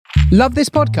Love this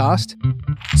podcast?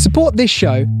 Support this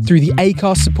show through the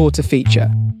Acast supporter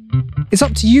feature. It's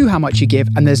up to you how much you give,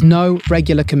 and there's no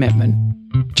regular commitment.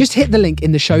 Just hit the link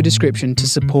in the show description to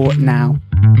support now.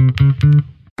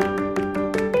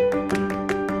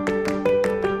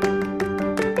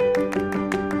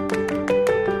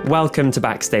 Welcome to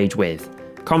Backstage With,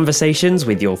 conversations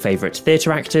with your favourite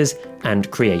theatre actors and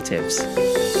creatives.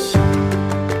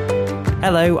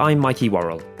 Hello, I'm Mikey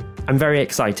Worrell. I'm very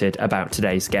excited about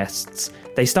today's guests.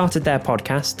 They started their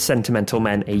podcast, Sentimental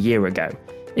Men, a year ago.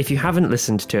 If you haven't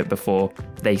listened to it before,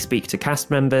 they speak to cast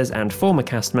members and former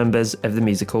cast members of the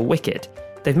musical Wicked.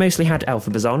 They've mostly had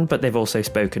Elphabas on, but they've also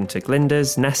spoken to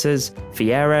Glindas, Nessas,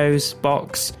 Fieros,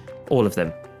 Box, all of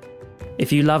them.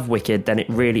 If you love Wicked, then it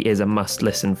really is a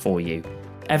must-listen for you.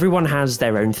 Everyone has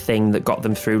their own thing that got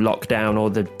them through lockdown or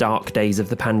the dark days of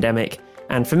the pandemic,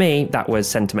 and for me, that was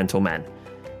Sentimental Men.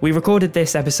 We recorded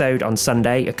this episode on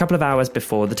Sunday, a couple of hours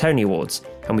before the Tony Awards,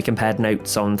 and we compared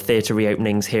notes on theatre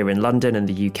reopenings here in London and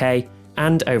the UK,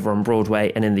 and over on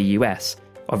Broadway and in the US,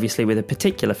 obviously with a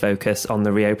particular focus on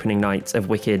the reopening nights of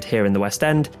Wicked here in the West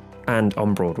End and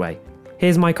on Broadway.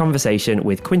 Here's my conversation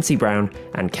with Quincy Brown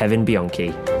and Kevin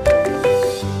Bianchi.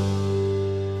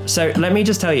 So let me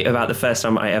just tell you about the first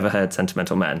time I ever heard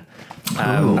Sentimental Men.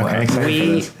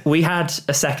 We had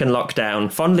a second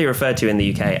lockdown, fondly referred to in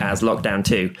the UK as Lockdown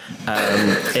 2,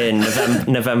 in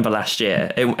November last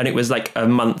year. And it was like a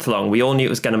month long. We all knew it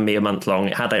was going to be a month long.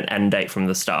 It had an end date from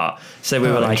the start. So we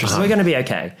were like, we're going to be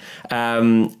okay.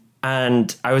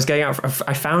 And I was going out,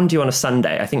 I found you on a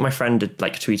Sunday. I think my friend had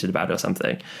like tweeted about it or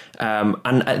something.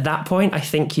 And at that point, I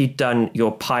think you'd done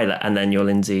your pilot and then your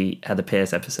Lindsay Heather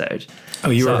Pierce episode. Oh,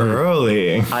 you were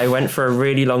early. I went for a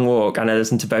really long walk and I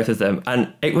listened to both of them.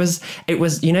 And it was,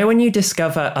 you know, when you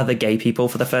discover other gay people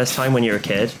for the first time when you're a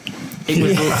kid, it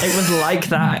was like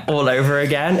that all over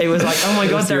again. It was like, oh my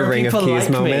God, there are people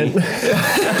like me.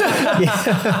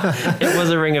 It was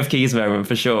a Ring of Keys moment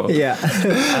for sure. Yeah.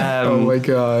 Oh my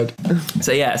God.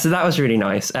 So that was really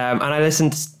nice. And I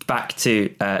listened back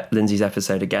to Lindsay's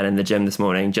episode again in the gym this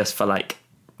morning just for like,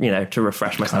 you know, to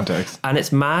refresh myself. Context. And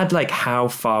it's mad like how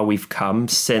far we've come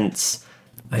since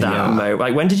that moment.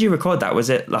 Like, when did you record that?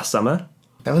 Was it last summer?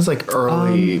 That was like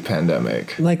early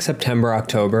pandemic. Like September,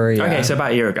 October. Yeah. Okay, so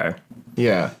about a year ago.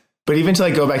 Yeah. But even to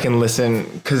like go back and listen,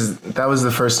 because that was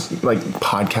the first like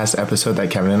podcast episode that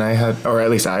Kevin and I had, or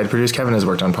at least I had produced. Kevin has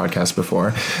worked on podcasts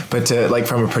before, but to like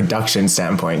from a production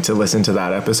standpoint, to listen to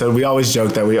that episode, we always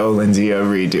joke that we owe Lindsay a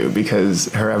redo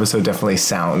because her episode definitely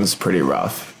sounds pretty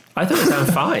rough. I thought it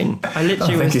sounded fine. I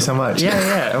literally thank you so much.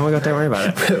 Yeah. Oh my God, don't worry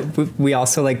about it. We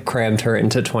also like crammed her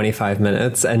into 25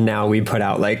 minutes and now we put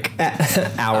out like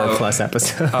hour plus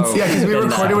episodes. Oh, yeah, because we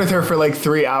recorded with her for like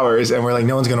 3 hours and we're like,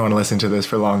 no one's going to want to listen to this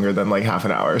for longer than like half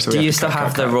an hour. So do you still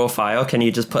have the raw file? Can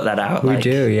you just put that out? We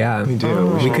do, yeah. We do.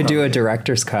 We could do a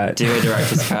director's cut. Do a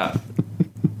director's cut.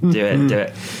 Do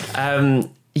it.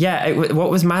 What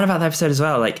was mad about the episode as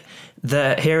well, like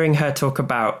hearing her talk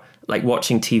about like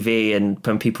watching TV and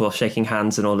when people are shaking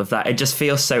hands and all of that, it just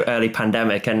feels so early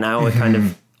pandemic, and now we're kind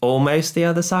of almost the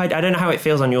other side. I don't know how it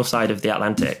feels on your side of the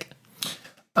Atlantic.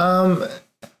 I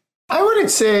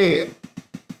wouldn't say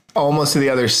almost to the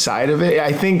other side of it.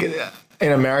 I think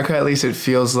in America, at least, it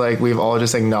feels like we've all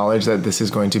just acknowledged that this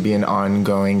is going to be an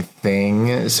ongoing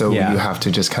thing. So you have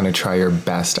to just kind of try your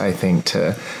best, I think,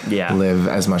 to live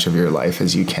as much of your life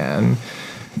as you can.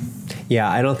 Yeah,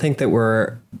 I don't think that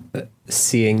we're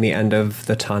seeing the end of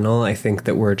the tunnel. I think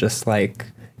that we're just like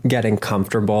getting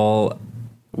comfortable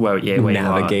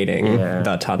navigating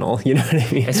the tunnel. You know what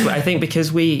I mean? I think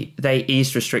because they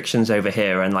eased restrictions over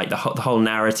here, and like the whole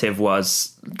narrative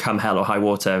was come hell or high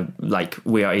water, like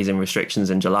we are easing restrictions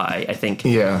in July. I think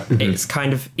it's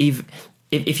kind of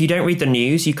if you don't read the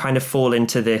news, you kind of fall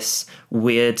into this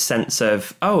weird sense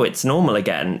of, oh, it's normal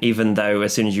again, even though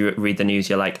as soon as you read the news,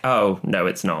 you're like, oh, no,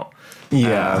 it's not.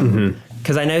 Yeah.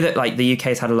 Because I know that like the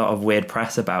UK's had a lot of weird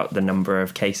press about the number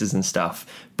of cases and stuff,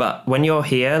 but when you're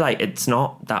here, like it's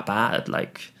not that bad.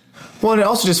 Like, well, and it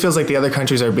also just feels like the other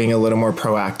countries are being a little more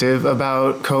proactive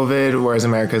about COVID, whereas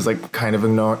America is like kind of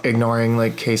ignoring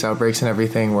like case outbreaks and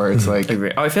everything, where it's like,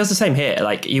 oh, it feels the same here.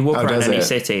 Like you walk around any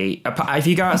city, if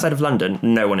you go outside of London,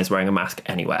 no one is wearing a mask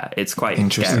anywhere. It's quite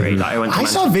scary. Like I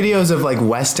saw videos of like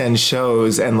West End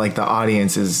shows and like the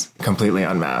audience is completely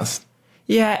unmasked.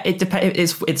 Yeah, it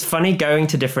depends. It's funny going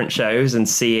to different shows and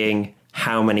seeing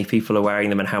how many people are wearing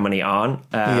them and how many aren't.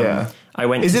 I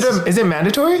went. Is it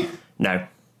mandatory? No.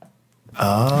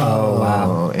 Oh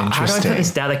wow! Interesting. How do I put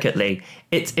this delicately?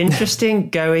 It's interesting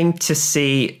going to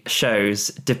see shows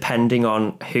depending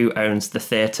on who owns the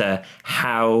theatre,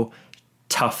 how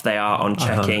tough they are on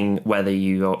checking whether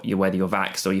you're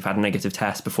vaxxed or you've had a negative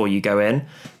test before you go in.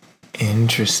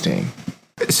 Interesting.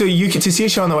 So to see a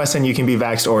show on the West End, you can be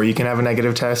vaxxed or you can have a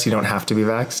negative test. You don't have to be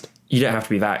vaxxed? You don't have to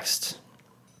be vaxxed.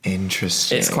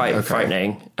 Interesting. It's quite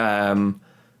frightening. Well,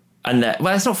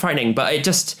 it's not frightening, but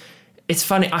it's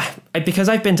funny. Because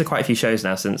I've been to quite a few shows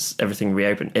now since everything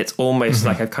reopened. It's almost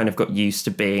like I've kind of got used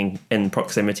to being in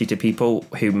proximity to people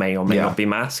who may or may not be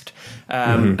masked.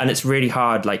 And it's really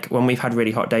hard. Like when we've had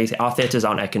really hot days, our theatres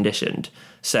aren't air conditioned.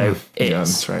 So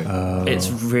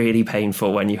it's really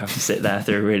painful when you have to sit there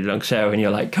through a really long show and you're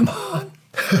like, come on.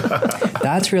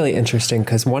 That's really interesting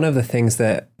because one of the things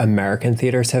that American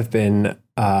theaters have been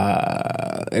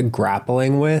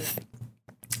grappling with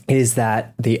is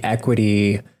that the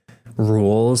equity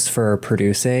rules for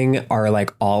producing are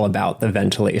like all about the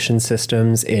ventilation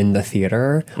systems in the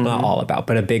theater. Not all about,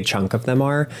 but a big chunk of them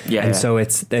are. So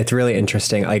it's really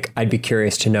interesting. Like I'd be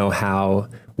curious to know how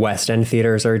West End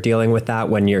theaters are dealing with that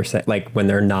when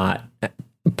they're not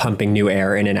pumping new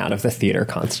air in and out of the theater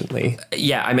constantly.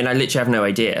 Yeah, I mean, I literally have no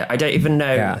idea. I don't even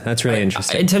know. Yeah, that's really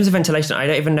interesting. In terms of ventilation, I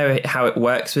don't even know how it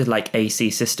works with like AC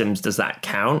systems. Does that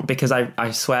count? Because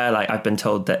I swear, like I've been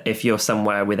told that if you're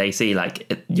somewhere with AC,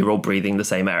 like you're all breathing the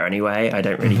same air anyway. I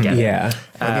don't really get it.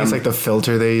 I think it's like the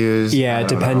filter they use. Yeah, it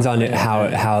depends on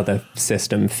how the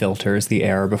system filters the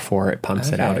air before it pumps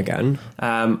it out again.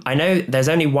 I know there's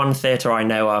only one theatre I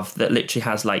know of that literally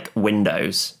has like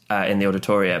windows in the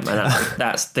auditorium, and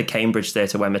that's the Cambridge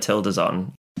Theatre where Matilda's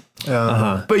on.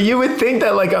 But you would think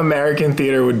that like American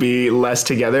theater would be less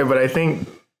together, but I think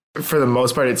for the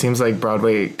most part, it seems like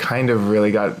Broadway kind of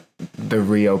really got the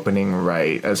reopening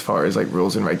right as far as like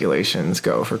rules and regulations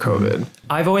go for COVID.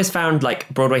 I've always found like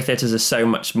Broadway theatres are so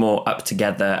much more up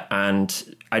together,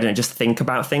 and I don't know, just think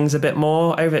about things a bit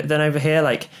more than over here.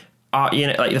 Like,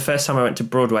 like the first time I went to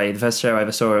Broadway, the first show I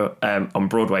ever saw on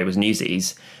Broadway was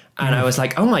Newsies. And I was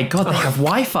like, oh my God, they have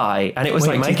Wi-Fi. And it was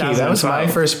Mikey, that was my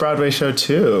first Broadway show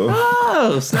too.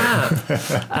 Oh, snap.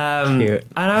 And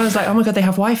I was like, oh my God, they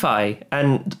have Wi-Fi.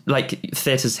 And like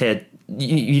theatres here,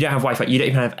 you don't have Wi-Fi. You don't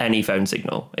even have any phone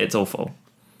signal. It's awful.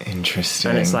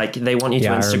 Interesting. And it's like they want you to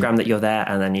Instagram that you're there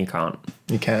and then you can't.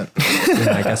 You can't.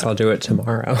 I guess I'll do it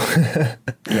tomorrow.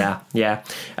 Yeah.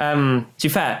 To be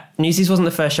fair, Newsies wasn't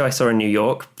the first show I saw in New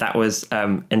York. That was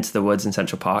Into the Woods in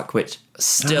Central Park, which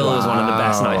still was one of the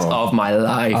best nights of my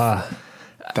life.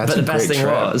 But the best thing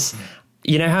was,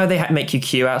 you know how they make you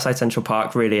queue outside Central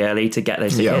Park really early to get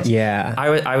those tickets? Yeah.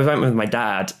 I went with my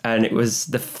dad, and it was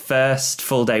the first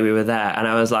full day we were there, and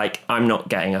I was like, I'm not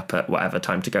getting up at whatever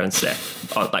time to go and sit.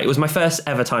 Like, it was my first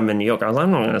ever time in New York. I was like,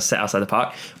 I'm not going to sit outside the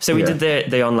park. So we did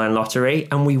the online lottery,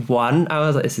 and we won. I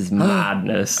was like, this is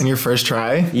madness. And your first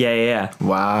try? Yeah.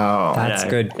 Wow. That's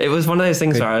good. It was one of those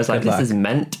things where I was like, this is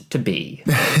meant to be.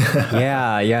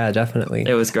 Yeah, definitely.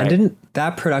 It was great. And didn't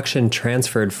that production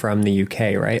transferred from the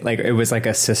UK, right? Like it was like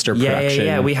a sister production.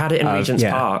 Yeah. We had it in Regent's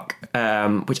Park,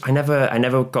 which I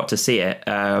never got to see it.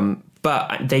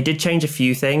 But they did change a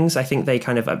few things. I think they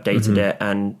kind of updated it,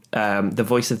 and the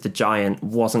voice of the giant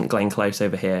wasn't Glenn Close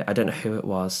over here. I don't know who it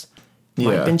was.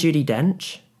 Might have been Judi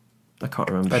Dench. I can't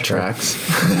remember. That tracks.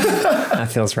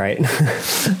 That feels right.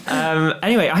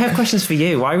 Anyway, I have questions for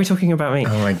you. Why are we talking about me?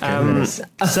 Oh my goodness.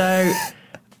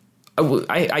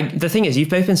 The thing is, you've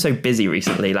both been so busy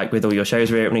recently, like with all your shows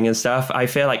reopening and stuff. I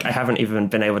feel like I haven't even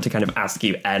been able to kind of ask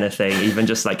you anything, even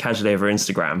just like casually over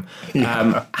Instagram.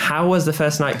 How was the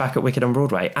first night back at Wicked on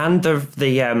Broadway and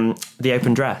the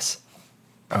open dress?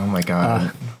 Oh my God.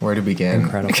 Where to begin?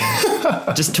 Incredible.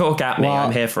 Just talk at me.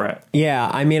 I'm here for it. Yeah.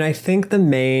 I mean, I think the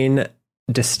main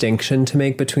distinction to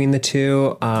make between the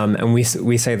two, and we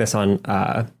say this on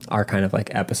our kind of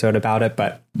like episode about it,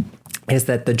 but is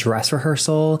that the dress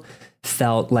rehearsal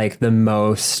felt like the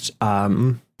most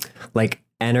like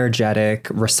energetic,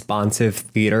 responsive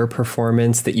theater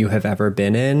performance that you have ever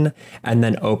been in, and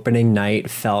then opening night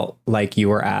felt like you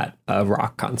were at a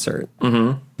rock concert.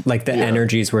 Like the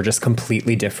energies were just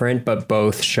completely different, but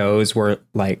both shows were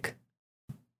like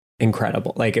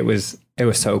incredible. Like it was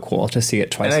so cool to see it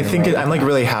twice. And I think I'm like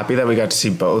really happy that we got to see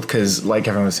both, because like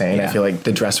everyone was saying, I feel like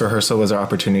the dress rehearsal was our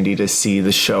opportunity to see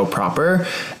the show proper,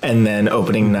 and then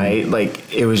opening night,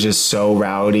 like it was just so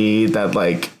rowdy that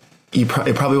like it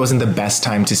probably wasn't the best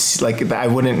time to see, like I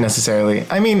wouldn't necessarily,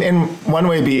 I mean, in one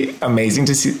way it'd be amazing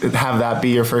to have that be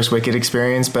your first Wicked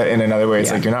experience, but in another way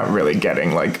it's like you're not really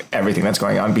getting like everything that's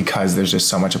going on because there's just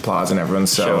so much applause and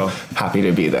everyone's so happy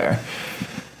to be there.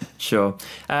 Sure.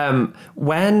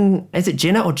 When is it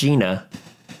Jenna or Gina?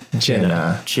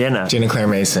 Jenna Claire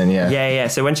Mason. Yeah.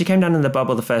 So when she came down in the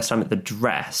bubble the first time at the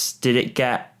dress, did it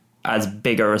get as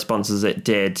big a response as it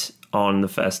did on the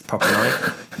first proper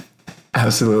night?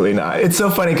 Absolutely not. It's so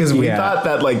funny because we thought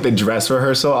that like the dress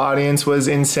rehearsal audience was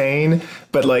insane,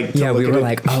 but like we were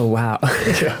like, oh wow.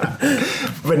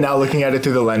 But now looking at it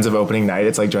through the lens of opening night,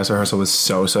 it's like dress rehearsal was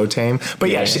so tame. But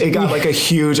it got like a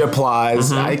huge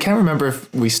applause. I can't remember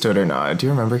if we stood or not. Do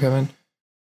you remember, Kevin?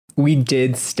 We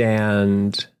did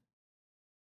stand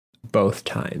both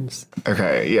times.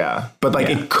 Okay, yeah. But like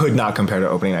it could not compare to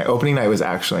opening night. Opening night was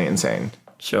actually insane.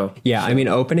 Sure. Yeah, I mean,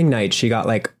 opening night, she got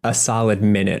like a solid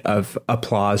minute of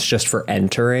applause just for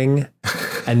entering.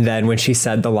 And then when she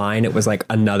said the line, it was like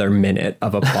another minute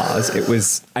of applause. It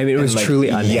was, I mean, it was like truly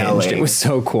unhinged. Yelling. It was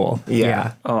so cool.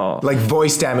 Yeah. Oh. Like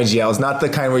voice damage yells, not the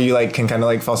kind where you like can kind of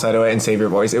like falsetto it and save your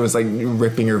voice. It was like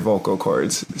ripping your vocal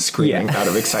cords, screaming out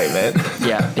of excitement.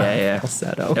 Yeah.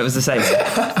 Falsetto. It was the same.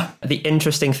 The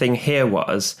interesting thing here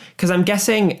was, because I'm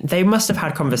guessing they must have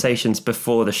had conversations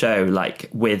before the show, like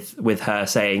with her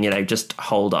saying, just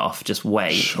hold off, just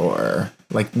wait. Sure.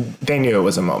 Like they knew it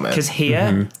was a moment. Because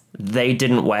here, they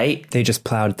didn't wait. They just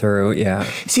plowed through, yeah.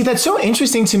 See, that's so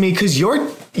interesting to me because your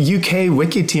UK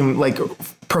Wicked team, like,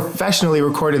 professionally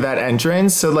recorded that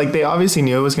entrance. So, like, they obviously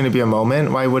knew it was going to be a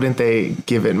moment. Why wouldn't they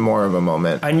give it more of a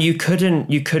moment? And you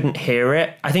couldn't hear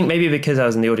it. I think maybe because I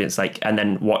was in the audience, like, and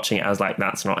then watching it, I was like,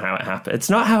 that's not how it happened. It's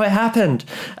not how it happened.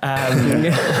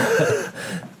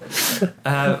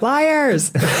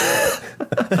 Liars.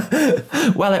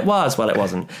 Well, it was. Well, it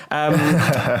wasn't.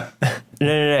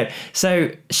 No.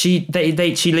 So she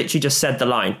literally just said the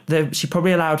line. She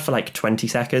probably allowed for like 20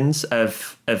 seconds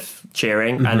of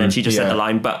cheering, and then she just said the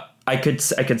line. But I could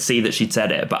see that she'd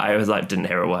said it, but I was like, didn't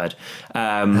hear a word.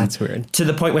 That's weird. To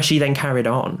the point where she then carried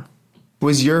on.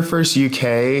 Was your first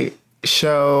UK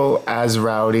show as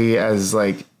rowdy as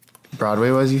like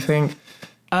Broadway was, you think?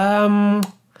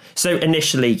 So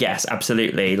initially, yes,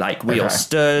 absolutely. Like we all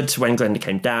stood when Glinda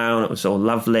came down. It was all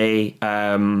lovely.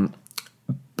 And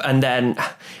then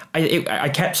I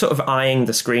kept sort of eyeing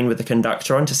the screen with the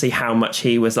conductor on to see how much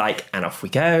he was like, and off we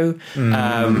go.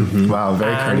 Wow,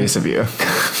 very courteous of you.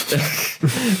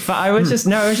 But I was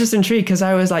just intrigued because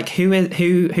I was like,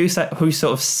 who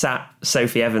sort of sat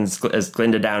Sophie Evans as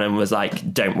Glinda down and was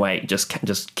like, don't wait,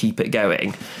 just keep it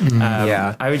going.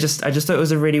 I just thought it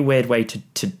was a really weird way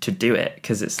to do it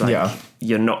because it's like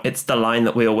it's the line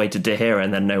that we all waited to hear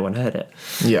and then no one heard it.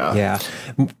 Yeah.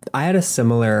 I had a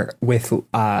similar with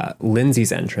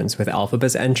Lindsay's entrance, with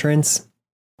Elphaba's entrance.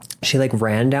 She like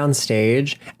ran down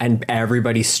stage and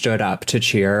everybody stood up to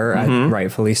cheer,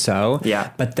 rightfully so. Yeah.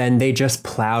 But then they just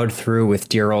plowed through with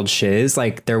Dear Old Shiz.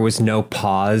 Like there was no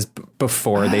pause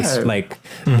before they like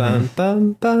bum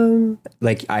bum bum.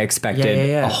 Like I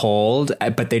expected a hold,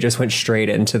 but they just went straight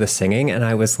into the singing. And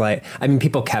I was like, I mean,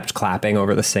 people kept clapping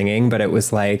over the singing, but it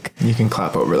was like, you can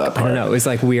clap over that part. I don't know. It was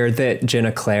like weird that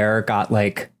Jenna Claire got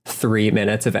like 3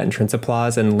 minutes of entrance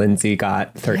applause and Lindsay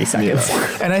got 30 seconds.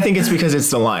 And I think it's because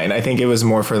it's the line. I think it was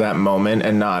more for that moment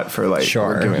and not for like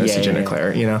we're giving this to Jenna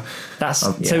Claire, That's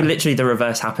so literally the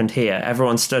reverse happened here.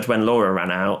 Everyone stood when Laura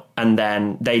ran out and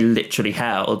then they literally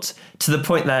held to the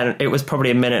point then it was probably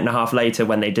a minute and a half later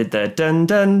when they did the dun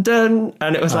dun dun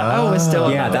and it was like, we're still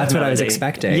on that's what I was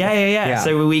expecting. Yeah.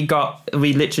 So we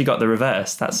literally got the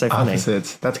reverse. That's so funny.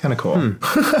 Opposites. That's kind of cool.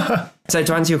 So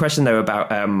to answer your question though about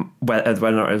whether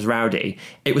or not it was rowdy,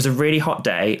 it was a really hot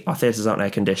day. Our theatres aren't air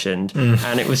conditioned,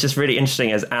 and it was just really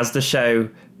interesting as the show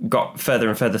got further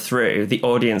and further through, the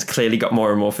audience clearly got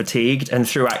more and more fatigued, and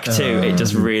through Act 2 it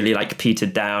just really like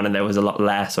petered down, and there was a lot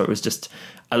less, or it was just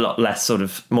a lot less sort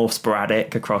of more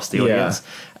sporadic across the audience.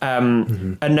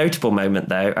 A notable moment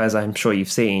though, as I'm sure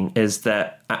you've seen, is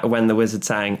that when the wizard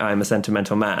sang "I'm a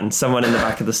Sentimental Man," someone in the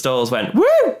back of the stalls went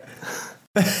 "Woo!"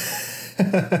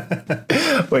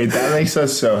 Wait, that makes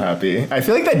us so happy. I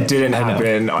feel like that didn't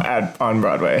happen on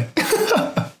Broadway.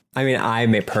 I mean, I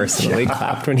may personally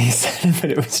clapped when he said it,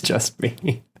 but it was just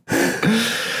me.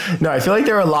 No, I feel like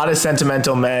there were a lot of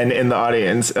sentimental men in the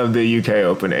audience of the UK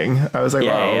opening. I was like,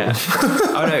 wow. Yeah.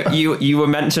 Oh no, you were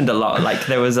mentioned a lot. Like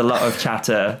there was a lot of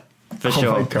chatter. For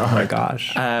sure. Oh my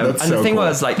gosh. And the thing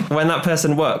was, like, when that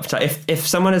person whooped, if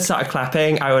someone had started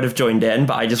clapping, I would have joined in,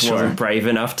 but I just wasn't brave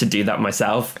enough to do that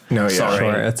myself. No, Sorry.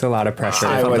 Sure, it's a lot of pressure.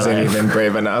 I wasn't even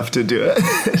brave enough to do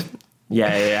it.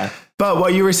 Yeah. But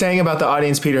what you were saying about the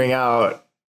audience petering out,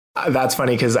 that's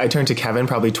funny because I turned to Kevin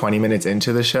probably 20 minutes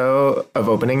into the show of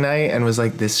opening night and was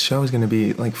like, this show is going to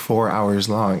be like 4 hours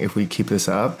long if we keep this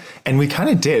up. And we kind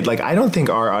of did. Like, I don't think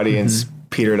our audience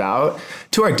petered out,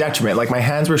 to our detriment. Like my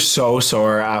hands were so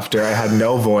sore after. I had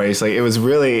no voice. Like it was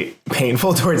really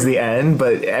painful towards the end,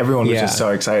 but everyone was just so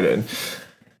excited.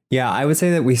 Yeah, I would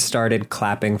say that we started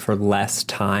clapping for less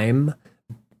time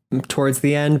towards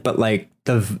the end, but like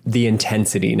the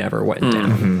intensity never went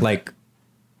down. Like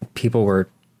people were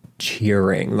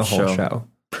cheering the whole show.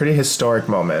 Pretty historic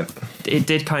moment. It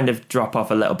did kind of drop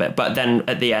off a little bit, but then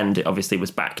at the end, it obviously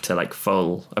was back to like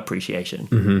full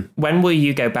appreciation. When will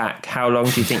you go back? How long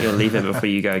do you think you'll leave it before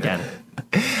you go again?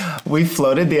 We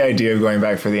floated the idea of going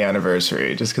back for the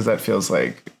anniversary just because that feels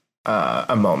like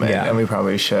a moment, and we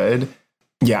probably should.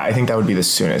 Yeah, I think that would be the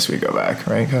soonest we go back,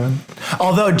 right, Kevin?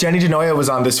 Although Jenny DeNoia was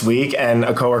on this week, and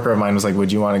a coworker of mine was like,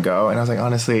 would you want to go? And I was like,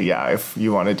 honestly, yeah, if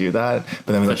you want to do that.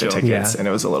 But then we looked at tickets, and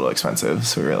it was a little expensive,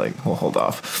 so we were like, we'll hold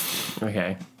off.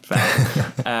 Okay,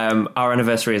 fair. Our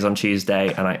anniversary is on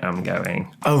Tuesday, and I am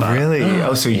going. Oh,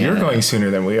 really? So you're going sooner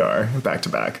than we are, back to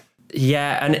back.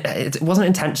 Yeah, and it wasn't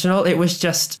intentional. It was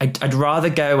just, I'd rather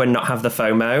go and not have the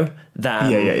FOMO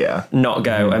than not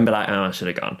go and be like, oh, I should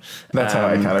have gone. That's how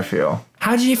I kind of feel.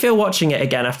 How did you feel watching it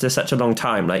again after such a long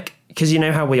time? Like, because you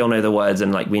know how we all know the words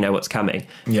and like we know what's coming.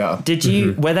 Yeah. Did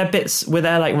you, were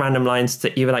there like random lines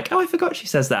that you were like, oh, I forgot she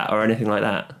says that or anything like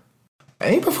that? I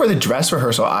think before the dress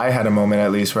rehearsal, I had a moment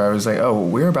at least where I was like, oh,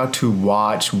 we're about to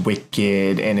watch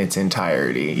Wicked in its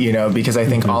entirety, you know, because I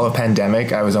think all of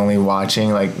pandemic, I was only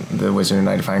watching like the Wizard and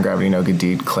I Defying Gravity, No Good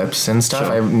Deed clips and stuff.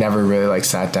 I never really like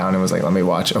sat down and was like, let me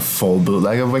watch a full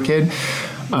bootleg of Wicked.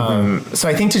 So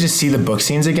I think to just see the book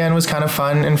scenes again was kind of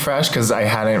fun and fresh because I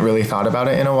hadn't really thought about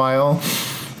it in a while.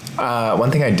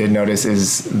 One thing I did notice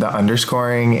is the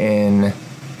underscoring in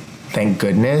Thank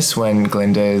Goodness when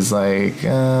Glinda is like,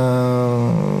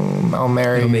 I'll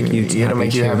marry you. It'll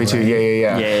make you happy too. Right?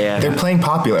 Yeah. They're playing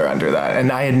Popular under that.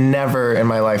 And I had never in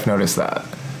my life noticed that.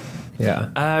 Yeah.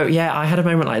 I had a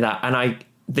moment like that. And I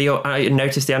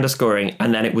noticed the underscoring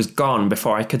and then it was gone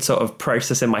before I could sort of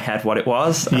process in my head what it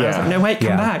was. And I was like, no, wait,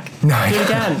 come back. No, do it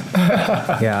again.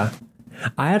 Yeah.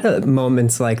 I had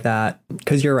moments like that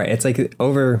because you're right. It's like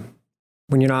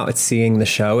when you're not seeing the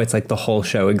show, it's like the whole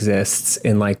show exists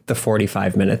in like the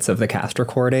 45 minutes of the cast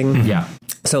recording. Yeah.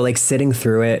 So like sitting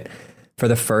through it for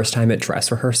the first time at dress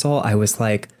rehearsal, I was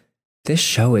like, this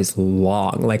show is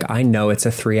long. Like, I know it's a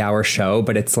 3-hour show,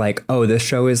 but it's like, oh, this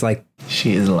show is like...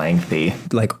 She is lengthy.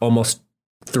 Like almost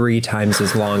 3 times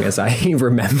as long as I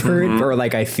remembered or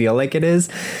like I feel like it is.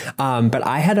 But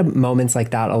I had moments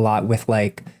like that a lot with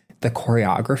like the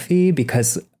choreography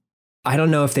because... I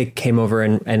don't know if they came over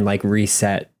and like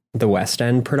reset the West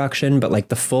End production, but like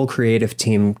the full creative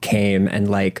team came and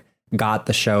like got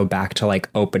the show back to like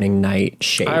opening night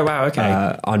shape. Oh, wow.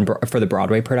 Okay. For the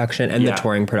Broadway production and the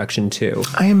touring production too.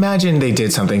 I imagine they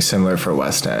did something similar for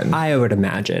West End. I would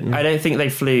imagine. I don't think they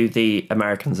flew the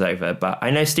Americans over, but I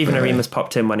know Stephen Aremus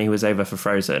popped in when he was over for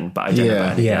Frozen, but I don't know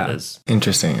about any others.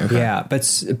 Interesting. Okay. Yeah. But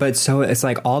so it's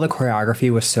like all the choreography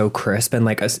was so crisp and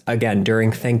like, again,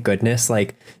 during Thank Goodness,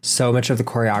 like so much of the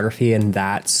choreography in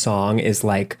that song is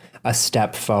like a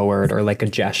step forward or like a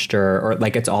gesture or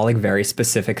like it's all like very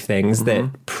specific things that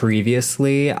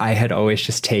previously I had always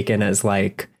just taken as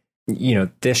like, you know,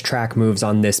 this track moves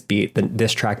on this beat, then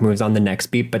this track moves on the next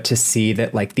beat. But to see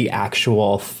that like the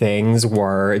actual things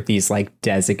were these like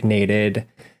designated,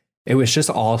 it was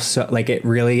just also like it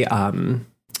really, the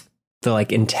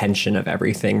like intention of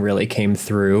everything really came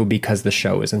through because the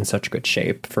show was in such good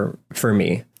shape for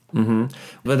me.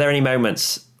 Were there any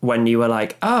moments when you were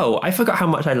like, oh, I forgot how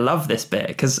much I love this bit?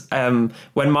 Because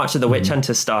when March of the Witch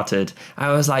Hunters started,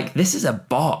 I was like, this is a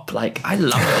bop. Like, I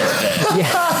love this bit.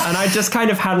 And I just kind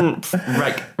of hadn't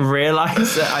like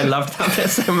realized that I loved that bit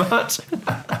so much.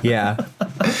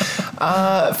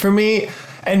 For me,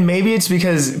 and maybe it's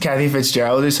because Kathy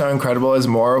Fitzgerald is so incredible as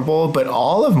Morrible, but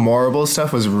all of Morrible's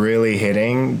stuff was really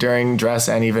hitting during dress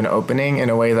and even opening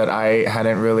in a way that I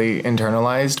hadn't really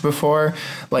internalized before.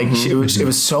 Like it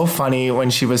was so funny when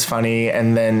she was funny,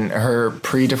 and then her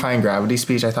pre-Defying Gravity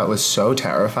speech I thought was so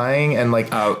terrifying. And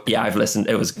like, oh yeah, I've listened.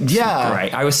 It was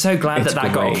great. I was so glad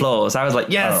that got applause. I was like,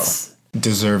 yes.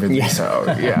 Deservedly so,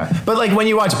 But like when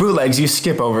you watch bootlegs, you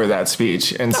skip over that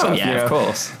speech and stuff. You know? Of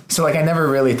course. So like I never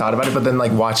really thought about it, but then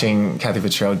like watching Kathy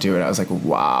Fitzgerald do it, I was like,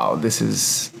 wow, this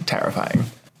is terrifying.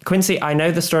 Quincy, I know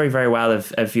the story very well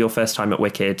of your first time at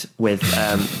Wicked with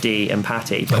Dee and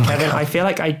Patty, but Kevin, God. I feel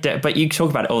like but you talk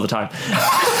about it all the time.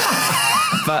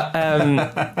 But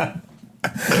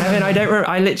Kevin,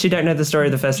 I literally don't know the story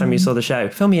of the first time you saw the show.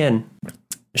 Fill me in.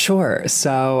 Sure.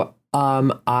 So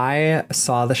I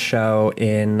saw the show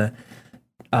in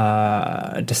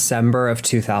December of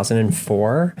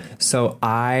 2004. So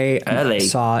I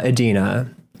saw Adina.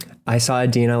 I saw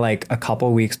Adina like a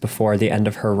couple weeks before the end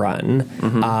of her run.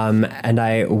 And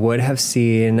I would have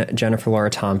seen Jennifer Laura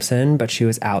Thompson, but she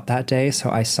was out that day. So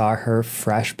I saw her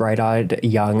fresh, bright-eyed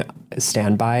young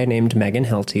standby named Megan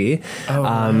Hilty.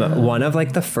 One of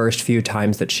like the first few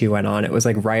times that she went on, it was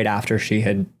like right after she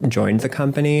had joined the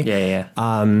company.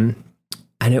 And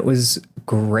it was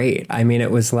great. I mean,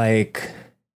 it was like,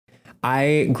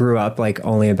 I grew up like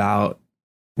only about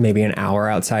maybe an hour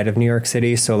outside of New York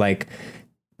City. So like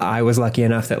I was lucky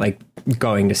enough that like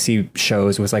going to see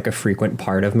shows was like a frequent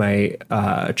part of my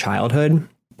childhood.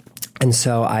 And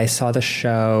so I saw the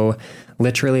show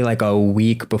literally like a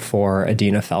week before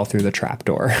Adina fell through the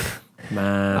trapdoor.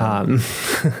 Man.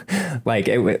 Like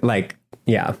it like,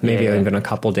 yeah, maybe even a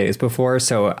couple days before.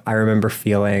 So I remember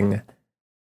feeling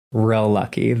real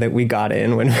lucky that we got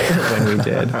in when we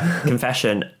did.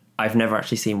 Confession, I've never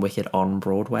actually seen Wicked on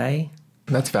Broadway.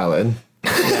 That's valid.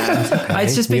 Yeah. Okay.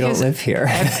 It's just because you don't live here.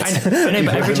 I know,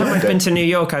 but every time I've been to New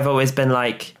York, I've always been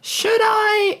like, should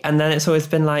I? And then it's always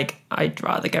been like, I'd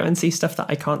rather go and see stuff that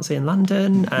I can't see in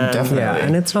London. Definitely. Yeah,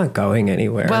 and it's not going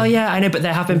anywhere. Well, yeah, I know, but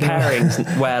there have been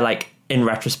pairings where, like, in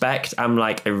retrospect, I'm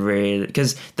like,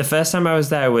 because the first time I was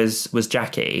there was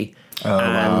Jackie,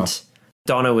 and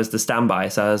Donna was the standby,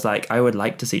 so I was like, I would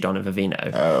like to see Donna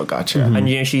Vivino. Oh, gotcha. Mm-hmm. And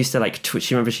you know, she used to like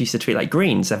she used to tweet like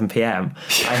green 7 p.m.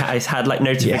 I had like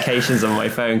notifications on my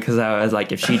phone because I was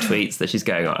like, if she tweets that she's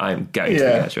going on, I'm going to the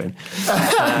Gershwin.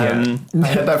 I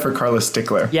had that for Carla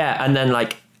Stickler. Yeah, and then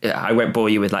like I won't bore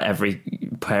you with like every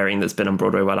pairing that's been on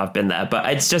Broadway while I've been there,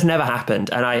 but it's just never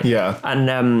happened. And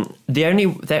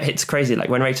it's crazy. Like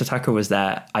when Rachel Tucker was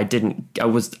there, I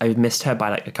missed her by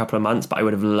like a couple of months, but I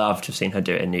would have loved to have seen her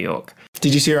do it in New York.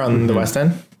 Did you see her on the West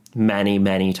End? Many,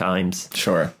 many times.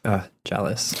 Sure.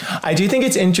 Jealous. I do think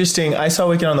it's interesting. I saw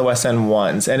Wicked on the West End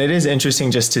once, and it is interesting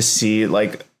just to see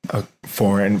like a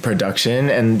foreign production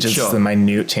and just the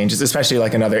minute changes, especially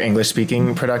like another English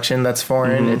speaking production that's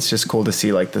foreign. It's just cool to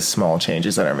see like the small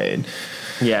changes that are made.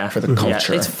 Yeah, for the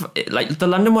culture. Yeah, it's like the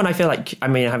London one. I feel like, I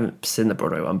mean, I haven't seen the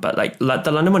Broadway one, but like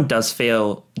the London one does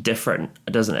feel different,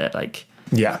 doesn't it? Like,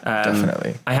 yeah,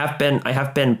 definitely. I have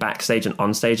been backstage and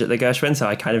on stage at the Gershwin, so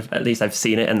I kind of, at least I've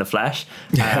seen it in the flesh.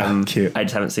 Cute. I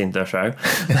just haven't seen the show.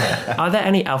 Are there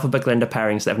any Elphaba Glinda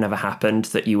pairings that have never happened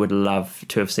that you would love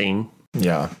to have seen?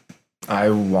 Yeah. I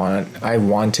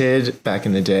wanted back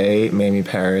in the day Mamie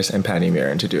Paris and Patty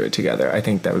Murin to do it together. I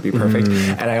think that would be perfect.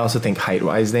 And I also think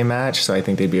height-wise they match, so I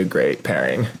think they'd be a great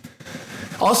pairing.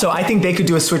 Also, I think they could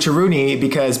do a switcheroony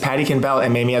because Patty can belt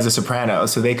and Mamie has a soprano,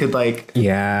 so they could like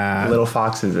Little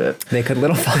Foxes it. They could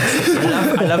Little Foxes.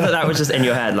 I love that was just in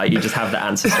your head, like you just have the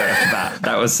answer straight off the bat.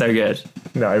 That was so good.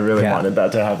 No, I really wanted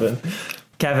that to happen.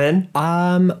 Kevin?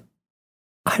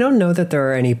 I don't know that there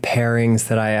are any pairings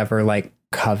that I ever like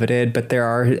coveted, but there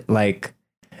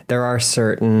are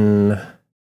certain,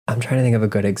 I'm trying to think of a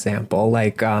good example,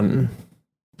 like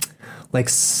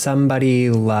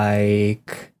somebody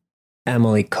like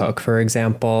Emily Cook, for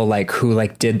example, like who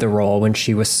like did the role when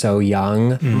she was so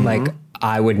young. Like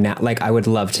I would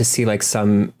love to see like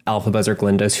some Elphabas or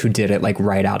Glindas who did it like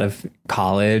right out of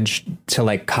college to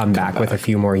like come back with a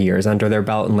few more years under their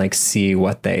belt and like see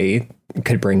what they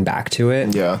could bring back to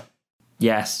it. Yeah.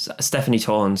 Yes, Stephanie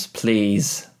Torrens,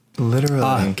 please.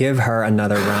 Literally. Give her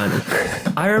another run.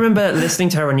 I remember listening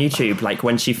to her on YouTube, like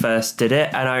when she first did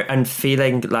it, and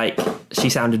feeling like she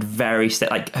sounded very,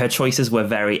 like her choices were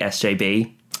very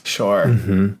SJB. Sure.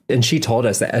 And she told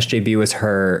us that SJB was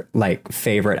her like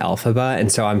favorite Elphaba,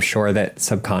 and so I'm sure that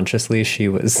subconsciously she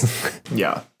was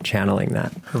channeling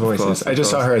that. Her voice I just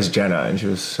saw her as Jenna and she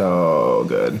was so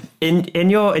good.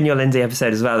 In your Lindsay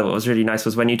episode as well, what was really nice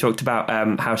was when you talked about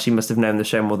how she must have known the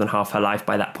show more than half her life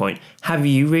by that point. Have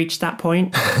you reached that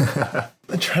point?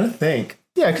 I'm trying to think.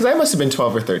 Yeah, because I must have been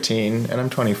 12 or 13 and I'm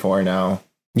 24 now.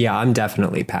 Yeah, I'm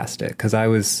definitely past it because I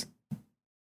was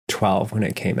 12 when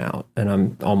it came out and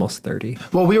I'm almost 30.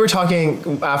 Well, we were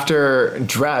talking after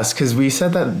Dress because we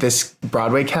said that this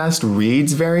Broadway cast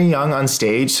reads very young on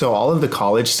stage. So all of the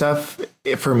college stuff,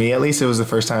 for me at least, it was the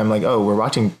first time like, oh, we're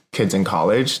watching kids in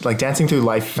college. Like Dancing Through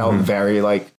Life felt very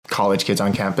like college kids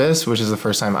on campus, which is the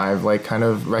first time I've like kind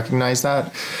of recognized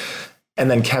that. And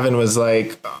then Kevin was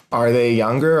like, are they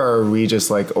younger or are we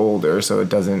just like older? So it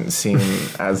doesn't seem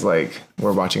as like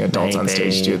we're watching adults on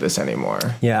stage do this anymore.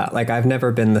 Yeah, like I've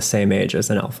never been the same age as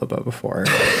an Elphaba before.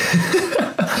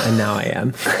 And now I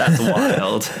am. That's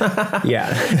wild.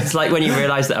 Yeah. It's like when you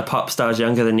realize that a pop star's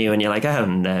younger than you and you're like, oh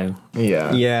no.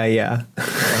 Yeah. Yeah.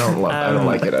 I don't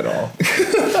like it at all.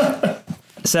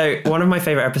 So one of my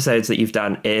favorite episodes that you've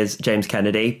done is James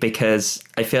Kennedy, because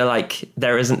I feel like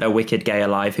there isn't a wicked gay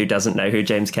alive who doesn't know who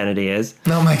James Kennedy is.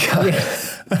 Oh my God.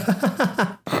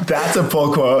 Yeah. That's a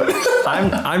pull quote.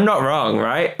 I'm not wrong,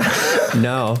 right?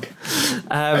 No.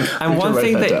 And one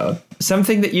thing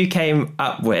something that you came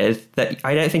up with that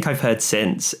I don't think I've heard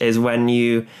since is when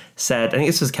you said, I think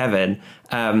this was Kevin,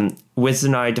 Wiz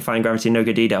and I define gravity no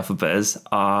good deed alphabas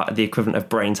are the equivalent of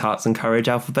brains, hearts and courage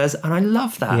alphabas. And I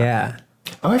love that. Yeah.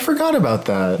 Oh, I forgot about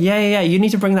that. Yeah. You need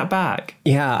to bring that back.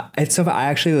 Yeah. It's so I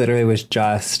actually literally was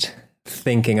just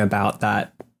thinking about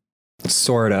that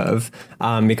sort of,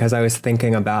 because I was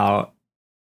thinking about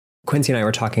Quincy and I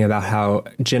were talking about how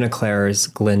Jenna Claire's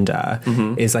Glinda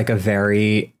is like a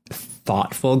very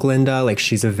thoughtful Glinda. Like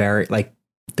she's a very, like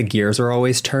the gears are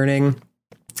always turning.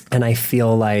 And I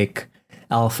feel like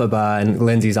Elphaba and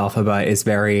Lindsay's Elphaba is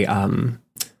very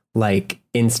like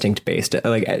instinct based,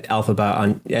 like Elphaba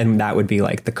on, and that would be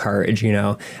like the courage, you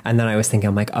know? And then I was thinking,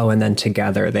 I'm like, oh, and then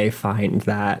together they find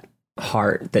that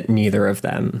heart that neither of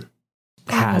them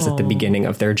has at the beginning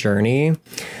of their journey. And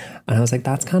I was like,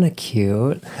 that's kind of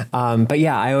cute. But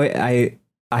yeah, I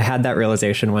had that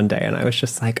realization one day and I was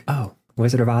just like, oh,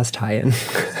 Wizard of Oz tie-in.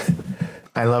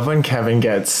 I love when Kevin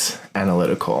gets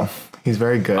analytical. He's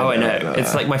very good. Oh, I know.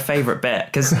 It's like my favorite bit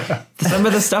because some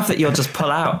of the stuff that you'll just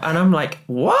pull out and I'm like,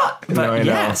 what? But no,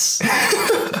 yes.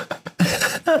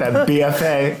 That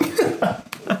BFA.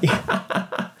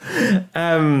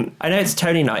 I know it's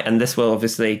Tony night and this will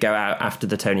obviously go out after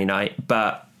the Tony night,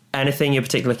 but anything you're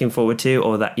particularly looking forward to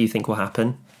or that you think will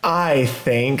happen? I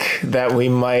think that we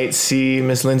might see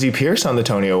Miss Lindsay Pierce on the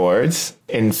Tony Awards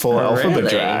in full Elphaba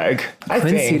drag.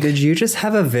 Quincy, did you just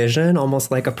have a vision,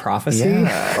 almost like a prophecy?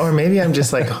 Yeah. Or maybe I'm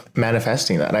just like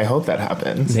manifesting that. I hope that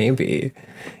happens. Maybe.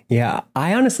 Yeah.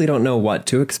 I honestly don't know what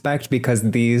to expect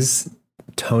because these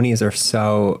Tonys are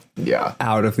so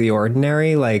out of the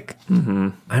ordinary. Like,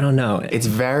 I don't know. It's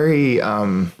very...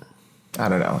 I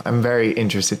don't know. I'm very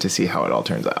interested to see how it all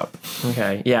turns out.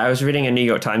 Okay. Yeah, I was reading a New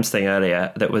York Times thing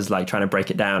earlier that was like trying to break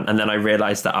it down. And then I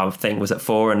realized that our thing was at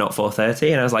 4 and not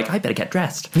 4:30. And I was like, I better get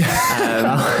dressed.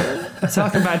 So I'll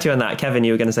come back to you on that. Kevin,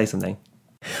 you were going to say something.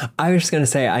 I was just going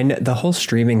to say, I know the whole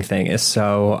streaming thing is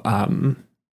so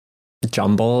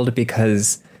jumbled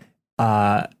because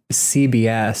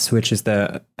CBS, which is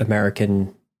the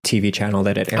American TV channel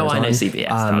that it airs on. Oh, I know CBS,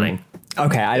 darling.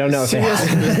 Okay, I don't know if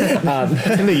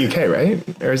it's in the UK,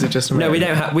 right? Or is it just America? No, we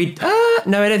don't have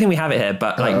no, I don't think we have it here,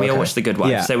 but like we all watch The Good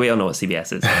Wife, so we all know what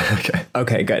CBS is.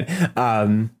 Okay, good.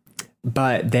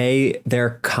 But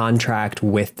their contract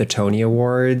with the Tony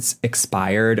Awards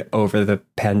expired over the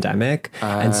pandemic.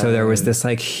 And so there was this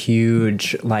like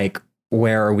huge like,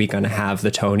 where are we going to have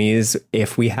the Tonys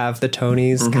if we have the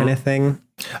Tonys kind of thing?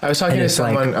 I was talking to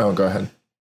someone. Like, go ahead.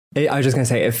 I was just going to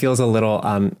say, it feels a little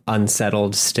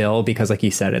unsettled still because, like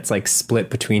you said, it's like split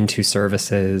between two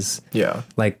services. Yeah.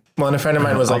 Like, well, and a friend of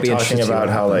mine was like talking about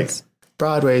how like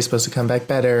Broadway is supposed to come back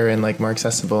better and like more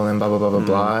accessible and blah, blah, blah, blah,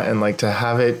 blah. And like to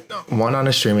have it one on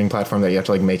a streaming platform that you have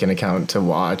to like make an account to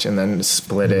watch and then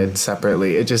split it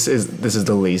separately. It just is, this is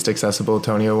the least accessible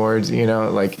Tony Awards, you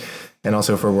know, like, and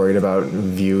also if we're worried about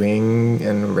viewing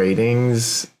and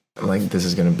ratings, like this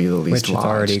is going to be the least watched. Which is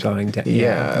already going down.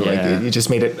 Yeah, like it just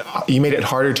made it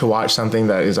harder to watch something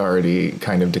that is already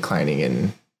kind of declining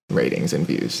in ratings and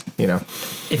views, you know.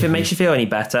 If it makes you feel any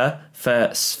better,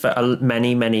 for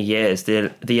many years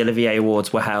the Olivier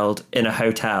Awards were held in a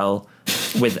hotel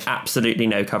with absolutely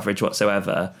no coverage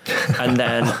whatsoever, and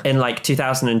then in like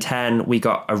 2010 we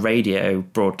got a radio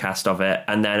broadcast of it,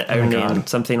 and then only in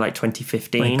something like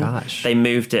 2015 they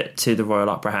moved it to the Royal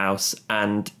Opera House,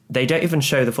 and they don't even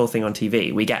show the full thing on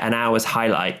TV. We get an hour's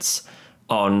highlights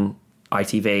on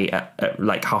ITV at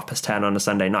like 10:30 on a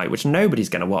Sunday night, which nobody's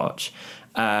going to watch.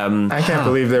 I can't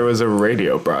believe there was a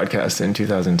radio broadcast in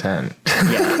 2010.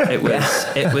 Yeah,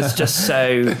 it was just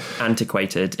so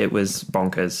antiquated. It was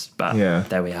bonkers, but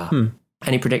there we are.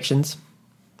 Any predictions?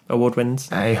 Award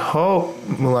wins? I hope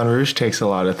Moulin Rouge takes a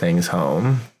lot of things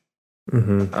home.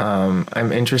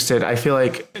 I'm interested. I feel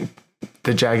like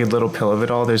the Jagged Little Pill of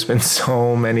it all, there's been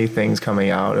so many things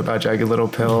coming out about Jagged Little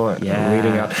Pill and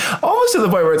leading up almost to the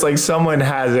point where it's like someone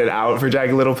has it out for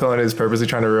Jagged Little Pill and is purposely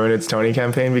trying to ruin its Tony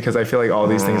campaign, because I feel like all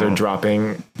these things are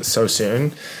dropping so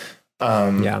soon.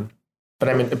 But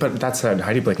I mean, but that said,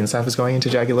 Heidi Blickenstaff is going into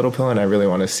Jagged Little Pill, and I really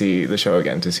want to see the show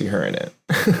again to see her in it.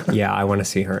 Yeah, I want to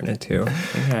see her in it too.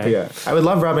 Okay. Yeah, I would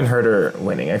love Robin Herder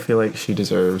winning. I feel like she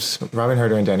deserves. Robin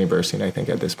Herder and Danny Burstein, I think,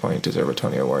 at this point, deserve a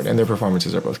Tony Award, and their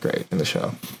performances are both great in the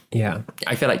show. Yeah,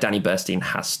 I feel like Danny Burstein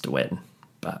has to win,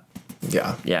 but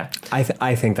yeah.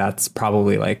 I think that's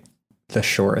probably like the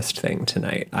surest thing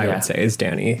tonight, I would say, is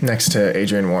Danny. Next to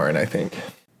Adrian Warren, I think.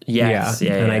 Yes,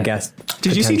 yeah. And I guess...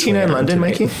 Did you see Tina in London,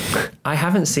 Mikey? I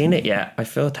haven't seen it yet. I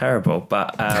feel terrible,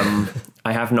 but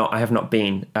I have not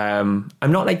been. I'm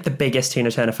not like the biggest Tina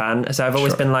Turner fan, so I've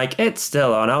always been like, it's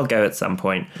still on, I'll go at some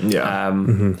point.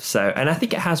 Yeah. So, and I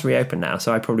think it has reopened now,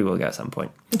 so I probably will go at some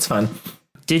point. It's fun.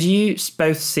 Did you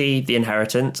both see The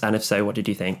Inheritance? And if so, what did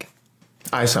you think?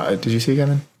 I saw it. Did you see it,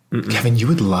 Kevin? Kevin, you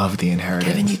would love The Inheritance.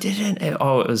 Kevin, you didn't? It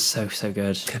was so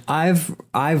good.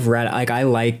 I've read, like, I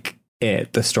like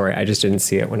the story. I just didn't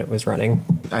see it when it was running.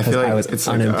 I feel like I was it's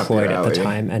unemployed like at the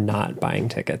time and not buying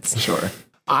tickets. Sure.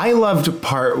 I loved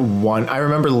part 1. I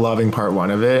remember loving part 1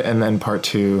 of it, and then part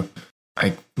 2,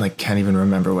 I can't even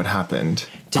remember what happened.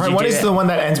 Part 1 is the one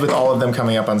that ends with all of them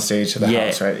coming up on stage to the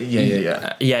house, right?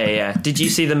 Yeah. Did you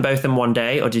see them both in one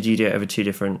day, or did you do it over 2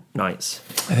 different nights?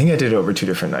 I think I did it over 2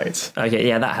 different nights. Okay,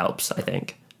 yeah, that helps, I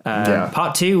think.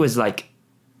 Part 2 was like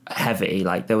heavy,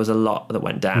 like there was a lot that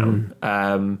went down.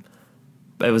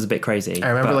 It was a bit crazy. I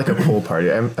remember like a pool party.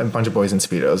 A bunch of boys in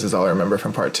Speedos is all I remember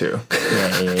from part 2.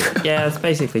 Yeah, it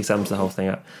basically sums the whole thing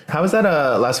up. How was that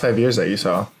last 5 years that you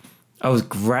saw? Oh, it was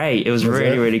great. It was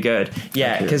really good.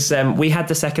 Yeah, because we had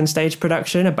the second stage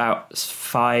production about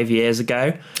 5 years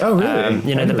ago. Oh,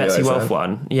 really? The Betsy Wolfe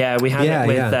one. Yeah, we had it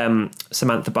with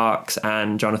Samantha Barks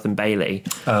and Jonathan Bailey.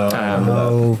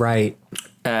 Right.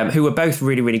 Who were both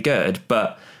really, really good.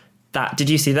 But did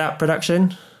you see that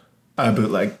production?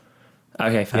 Bootleg.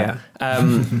 Okay, fair.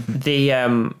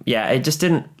 Yeah. It just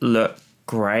didn't look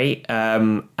great.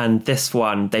 And this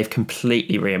one, they've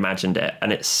completely reimagined it,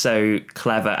 and it's so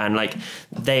clever. And like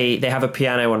they have a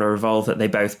piano on a Revolve that they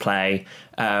both play,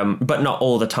 but not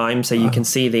all the time. So you can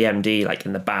see the MD like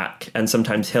in the back, and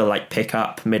sometimes he'll like pick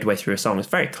up midway through a song. It's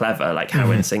very clever, like how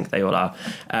in sync they all are.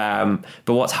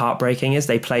 But what's heartbreaking is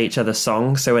they play each other's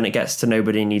songs. So when it gets to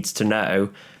Nobody Needs to Know,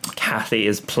 Kathy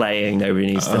is playing Nobody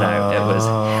Needs to Know. It was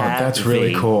heavy. That's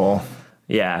really cool.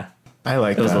 Yeah. I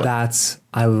like that.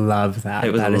 I love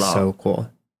that. That is so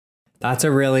cool. That's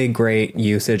a really great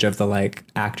usage of the like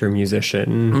actor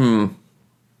musician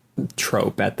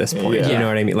trope at this point. Yeah. You know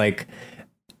what I mean? Like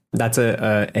that's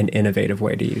an innovative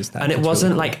way to use that. And it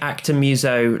wasn't like actor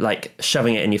muso like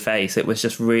shoving it in your face. It was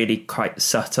just really quite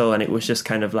subtle, and it was just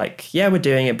kind of like, yeah, we're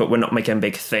doing it, but we're not making a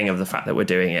big thing of the fact that we're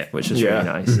doing it, which was really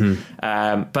nice.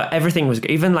 But everything was,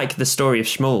 even like the story of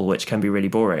Shmuel, which can be really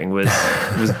boring,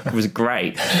 was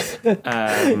great.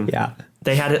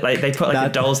 They had it like they put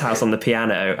like a doll's house on the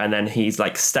piano, and then he's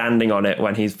like standing on it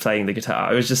when he's playing the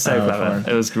guitar. It was just so clever.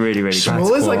 It was really, really cool.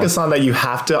 Shmuel is like a song that you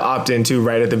have to opt into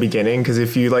right at the beginning, because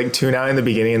if you like tune out in the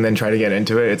beginning and then try to get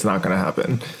into it, it's not going to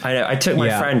happen. I know. I took my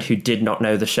friend who did not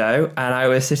know the show, and I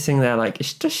was sitting there like,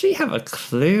 does she have a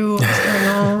clue what's going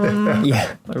on?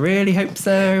 I really hope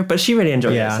so. But she really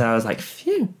enjoyed it, so I was like,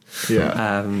 phew.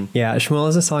 Shmuel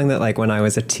is a song that like when I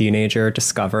was a teenager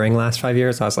discovering last 5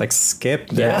 years, I was like, skip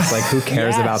this, like who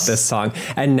cares about this song?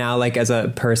 And now like as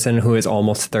a person who is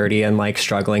almost 30 and like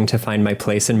struggling to find my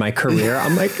place in my career,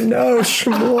 I'm like, no,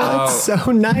 Shmuel, it's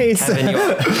so nice.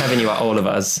 Kevin, you are all of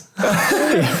us.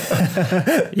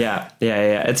 Yeah.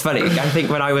 It's funny. I think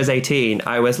when I was 18,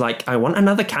 I was like, I want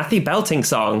another Kathy Belting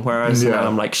song, whereas now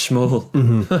I'm like, Shmuel.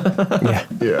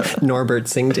 Norbert,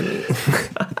 sing to me.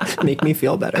 Make me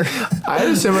feel better. I had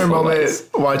a similar moment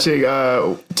watching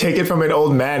Take It From an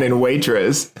Old Man in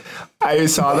Waitress. I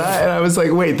saw that and I was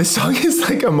like, wait, this song is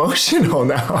like emotional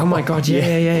now. Oh my God,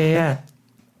 yeah.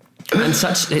 And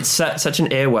it's such an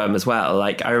earworm as well.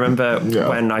 Like I remember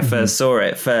when I first saw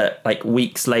it, for like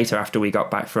weeks later after we got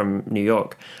back from New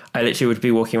York, I literally would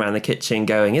be walking around the kitchen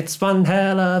going, it's one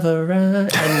hell of a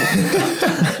ride.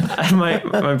 And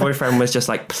my boyfriend was just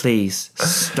like, please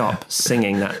stop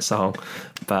singing that song.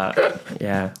 But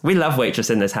yeah, we love Waitress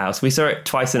in this house. We saw it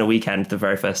twice in a weekend the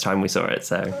very first time we saw it.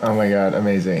 So oh my God,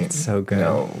 amazing. It's so good.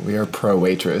 No, we are pro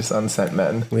Waitress on Scent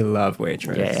Men. We love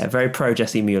Waitress. Yeah, very pro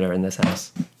Jesse Mueller in this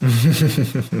house.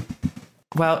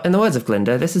 Well, in the words of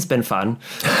Glinda, this has been fun.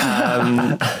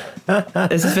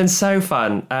 This has been so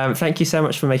fun. Thank you so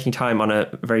much for making time on a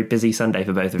very busy Sunday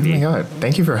for both of you. Oh my God,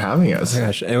 thank you for having us. Oh my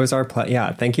gosh, it was our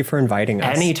pleasure. Thank you for inviting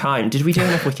us. Anytime. Did we do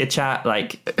enough Wicked chat?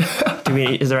 Like,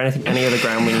 is there any other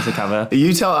ground we need to cover?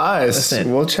 You tell us.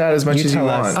 Listen, we'll chat as much as you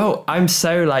want. Oh, I'm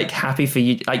so like happy for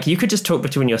you. Like, you could just talk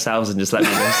between yourselves and just let me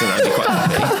listen. I'd be quite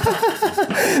happy.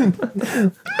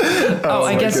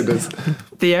 I guess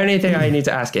the only thing I need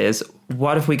to ask is,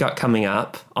 what have we got coming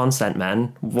up on Scent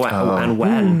Men and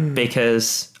when?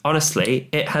 Because honestly,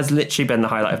 it has literally been the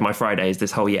highlight of my Fridays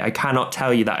this whole year. I cannot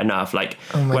tell you that enough. Like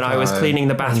when I was cleaning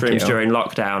the bathrooms during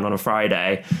lockdown on a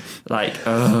Friday, like,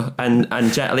 and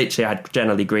literally I had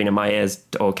Jenna Lee Green in my ears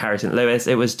or Carrie St. Lewis.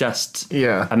 It was just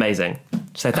amazing.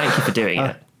 So thank you for doing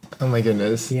it. Oh my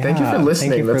goodness. Yeah, thank you for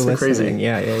listening. That's so crazy.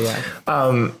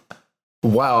 Yeah.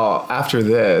 Well, after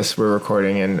this, we're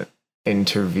recording an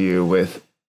interview with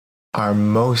our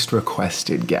most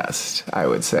requested guest, I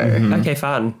would say. Mm-hmm. Okay,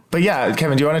 fun. But yeah,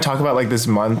 Kevin, do you want to talk about like this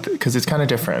month? Because it's kind of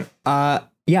different.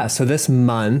 Yeah, so this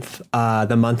month,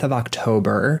 the month of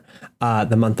October,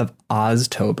 the month of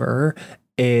Oztober,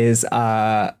 is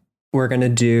we're going to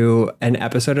do an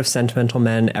episode of Sentimental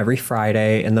Men every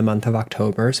Friday in the month of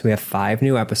October. So we have 5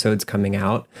 new episodes coming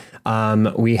out.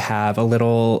 We have a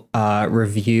little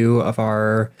review of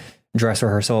our dress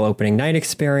rehearsal opening night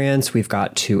experience. We've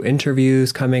got 2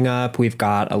 interviews coming up. We've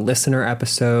got a listener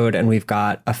episode, and we've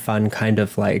got a fun kind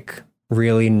of like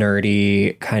really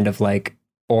nerdy kind of like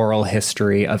oral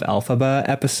history of Elphaba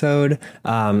episode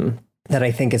that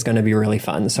I think is going to be really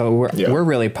fun. So we're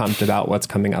really pumped about what's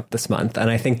coming up this month. And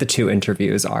I think the 2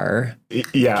 interviews are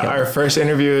killer. Our first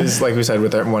interview is, like we said,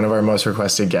 with one of our most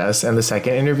requested guests. And the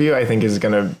second interview, I think, is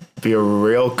going to be a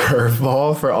real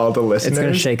curveball for all the listeners. It's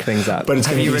going to shake things up. But it's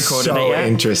going to be so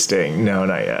interesting. No,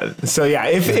 not yet. So yeah,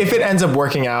 if it ends up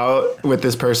working out with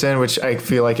this person, which I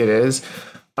feel like it is,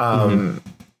 it's going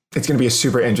to be a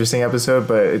super interesting episode,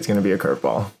 but it's going to be a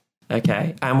curveball.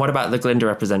 Okay. And what about the Glinda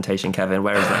representation, Kevin?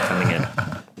 Where is that coming in?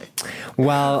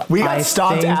 Well, we got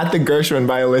stopped at the Gershwin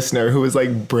by a listener who was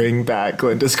like, bring back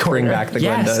Glinda's Corner. Bring back the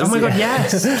Glindas. Oh my God,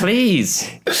 yes, please.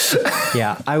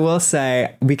 Yeah, I will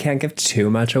say we can't give too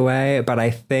much away, but I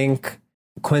think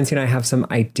Quincy and I have some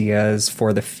ideas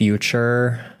for the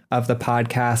future of the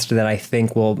podcast that I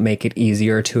think will make it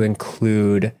easier to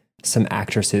include some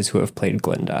actresses who have played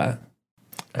Glinda.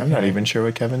 I'm not even sure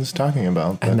what Kevin's talking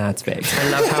about. And that's big. I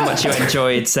love how much you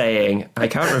enjoyed saying, I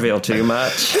can't reveal too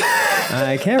much.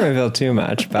 I can't reveal too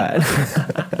much, but...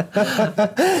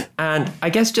 And I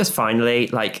guess just finally,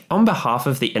 like, on behalf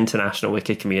of the international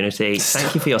Wicked community,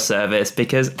 thank you for your service,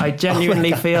 because I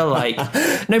genuinely feel like...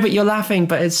 No, but you're laughing,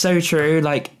 but it's so true.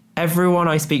 Like, everyone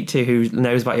I speak to who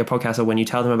knows about your podcast, or when you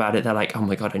tell them about it, they're like, oh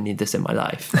my God, I need this in my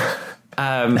life.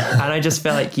 And I just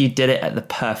feel like you did it at the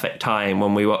perfect time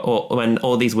when when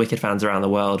all these Wicked fans around the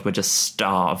world were just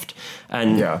starved,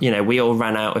 and you know, we all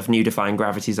ran out of New Defying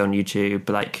Gravities on YouTube.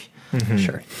 Like,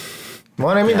 sure.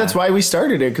 Well, I mean, that's why we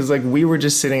started it, because like we were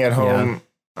just sitting at home. Yeah.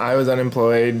 I was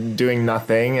unemployed, doing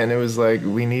nothing, and it was like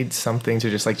we need something to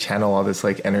just like channel all this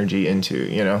like energy into,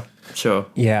 you know. Sure.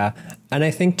 Yeah. And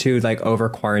I think too, like over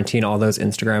quarantine, all those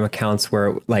Instagram accounts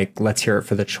where like, let's hear it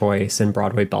for the Choice and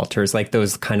Broadway Belters, like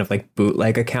those kind of like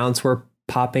bootleg accounts were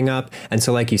popping up. And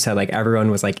so like you said, like everyone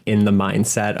was like in the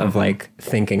mindset of like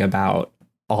thinking about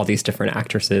all these different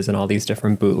actresses and all these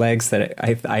different bootlegs that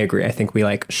I agree. I think we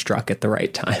like struck at the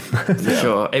right time.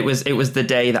 Sure. It was the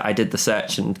day that I did the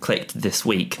search and clicked this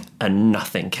week and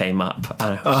nothing came up.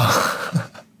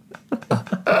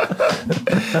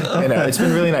 You know, it's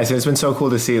been really nice. It's been so cool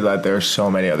to see that there are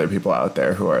so many other people out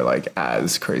there who are like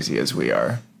as crazy as we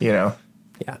are, you know?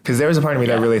 Yeah. Because there was a part of me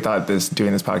that really thought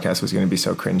doing this podcast was going to be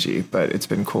so cringy, but it's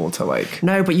been cool to like...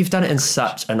 No, but you've done it in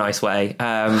such a nice way.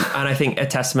 And I think a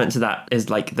testament to that is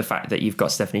like the fact that you've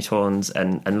got Stephanie Torrens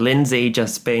and Lindsay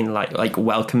just being like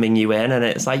welcoming you in. And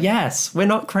it's like, yes, we're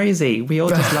not crazy. We all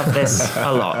just love this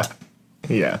a lot.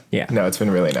 Yeah. No, it's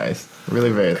been really nice.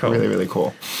 Really, very cool. Really, really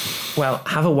cool. Well,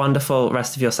 have a wonderful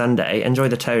rest of your Sunday. Enjoy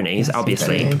the Tonys,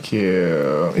 obviously. Thank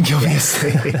you.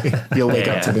 Obviously. You'll wake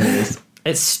up to the news.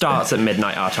 It starts at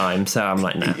midnight our time, so I'm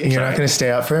like, no. You're not going to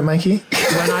stay up for it, Mikey? Do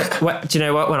you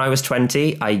know what? When I was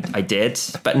 20, I did.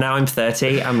 But now I'm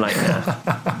 30, I'm like, no.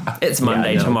 It's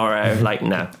Monday tomorrow. Like,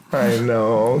 no. I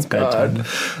know. It's God.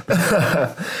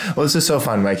 Well, this is so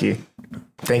fun, Mikey.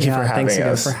 Thank you for having us. Thanks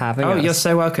again for having us. Oh, you're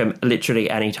so welcome. Literally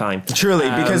anytime. Truly,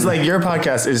 because like your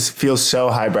podcast feels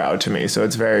so highbrow to me, so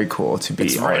it's very cool to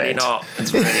be on it.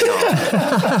 It's really not.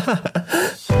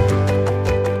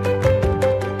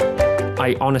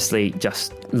 I honestly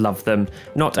just love them.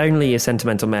 Not only is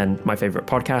Sentimental Men my favourite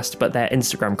podcast, but their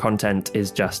Instagram content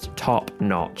is just top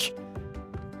notch.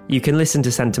 You can listen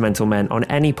to Sentimental Men on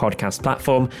any podcast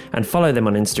platform and follow them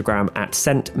on Instagram at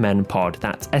SentMenPod.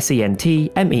 That's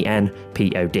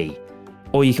SENTMENPOD.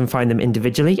 Or you can find them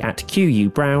individually at QU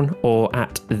Brown or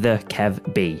at the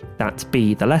Kev B. That's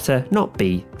B the letter, not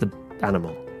B the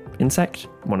animal. Insect?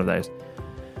 One of those.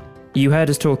 You heard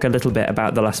us talk a little bit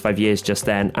about the last 5 years just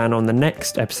then, and on the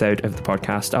next episode of the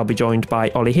podcast, I'll be joined by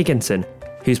Ollie Higginson,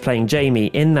 who's playing Jamie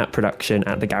in that production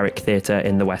at the Garrick Theatre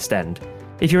in the West End.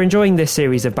 If you're enjoying this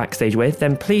series of Backstage With,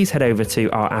 then please head over to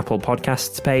our Apple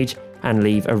Podcasts page and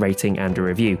leave a rating and a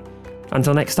review.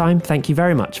 Until next time, thank you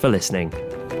very much for listening.